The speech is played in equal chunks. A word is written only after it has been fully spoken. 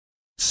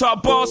So I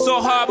ball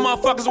so hard,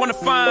 motherfuckers wanna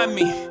find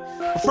me.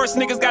 But first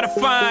niggas gotta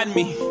find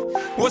me.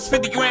 What's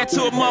 50 grand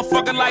to a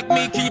motherfucker like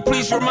me? Can you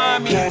please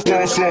remind me?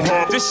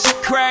 This shit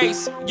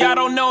crazy. Y'all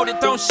don't know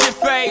that don't shit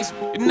phase me.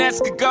 The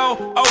Nets could go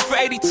 0 for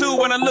 82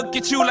 when I look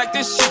at you like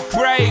this shit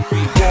gravy.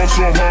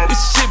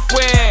 This shit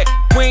weird.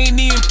 We ain't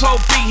even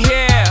supposed to be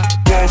here.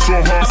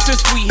 But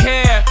since we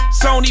here,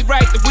 it's only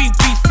right that we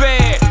be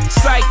fair.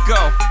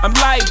 Psycho, I'm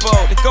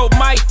liable to go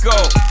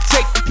Michael.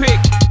 Take the pick.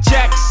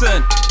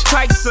 Jackson,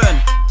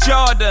 Tyson,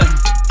 Jordan,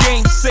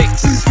 game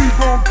 6.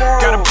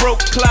 Got a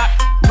broke clock,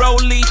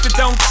 rollies that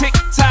don't tick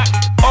tock.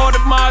 All the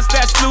Mars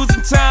that's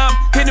losing time,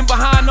 hidden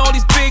behind all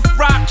these big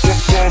rocks.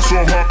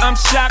 I'm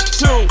shocked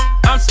too,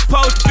 I'm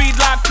supposed to be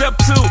locked up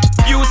too.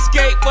 You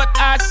escape, but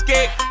I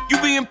escape.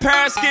 You be in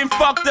Paris getting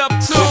fucked up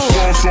too.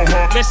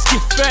 Let's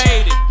get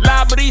faded,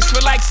 Liberties for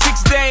like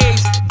 6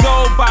 days.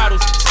 Gold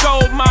bottles,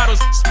 soul models,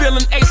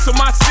 spilling ace on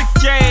my sick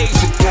days.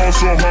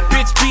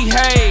 Bitch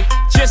behave,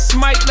 just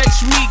might let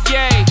you meet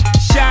gay.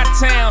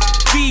 Shot-town,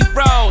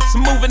 D-Rose,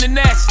 moving the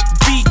next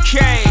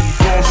BK.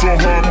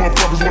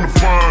 Motherfuckers wanna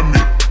find me.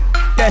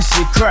 That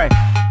shit crack.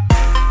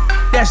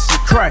 That shit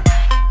crack.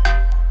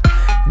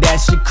 That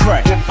shit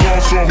crack.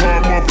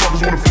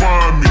 Motherfuckers wanna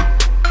find me.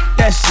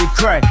 That shit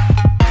crack.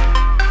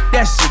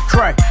 That shit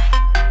crack.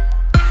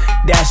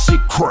 That shit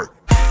Crack.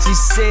 She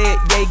said,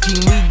 yeah, can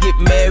we get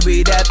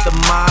married at the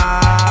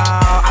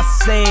mall? I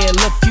said,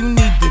 look, you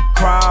need to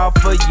crawl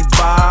for your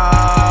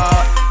ball.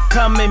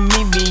 Come and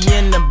meet me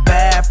in the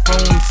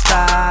bathroom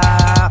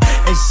style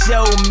and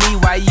show me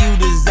why you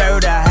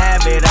deserve to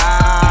have it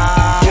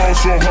all. That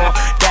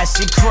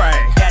shit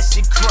crack. That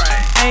shit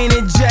crack. Ain't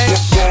it, Jay?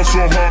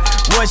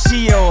 What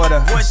she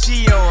order? What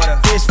she order?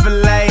 Fish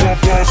fillet.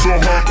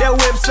 That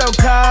whip so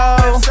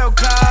cold.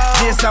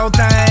 This whole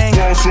thing.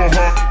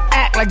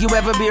 Act like you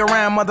ever be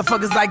around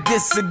motherfuckers like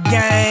this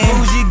again.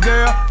 Who's your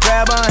girl?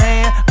 Grab her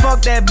hand.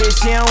 Fuck that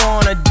bitch, she don't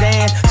wanna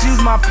dance.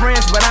 She's my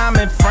friends, but I'm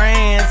in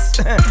France.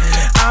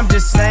 I'm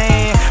just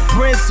saying,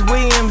 Prince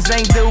Williams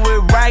ain't do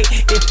it right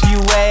if you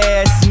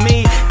ask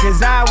me.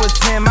 Cause I was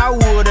him, I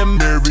would've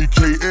Mary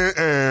Kate and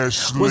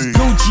Ashley. Was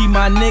Gucci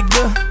my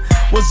nigga?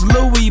 Was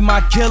Louis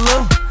my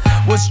killer?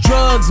 Was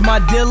drugs my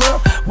dealer?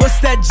 What's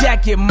that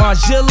jacket,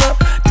 Margiela?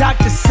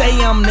 Doctors say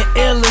I'm the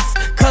illest,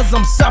 cause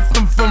I'm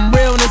suffering from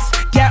realness.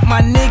 Got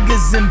my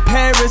niggas in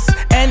Paris,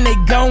 and they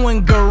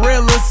going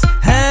gorillas,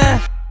 huh?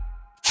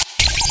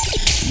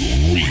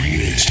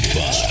 Remixed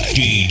by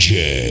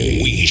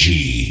DJ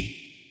Ouija.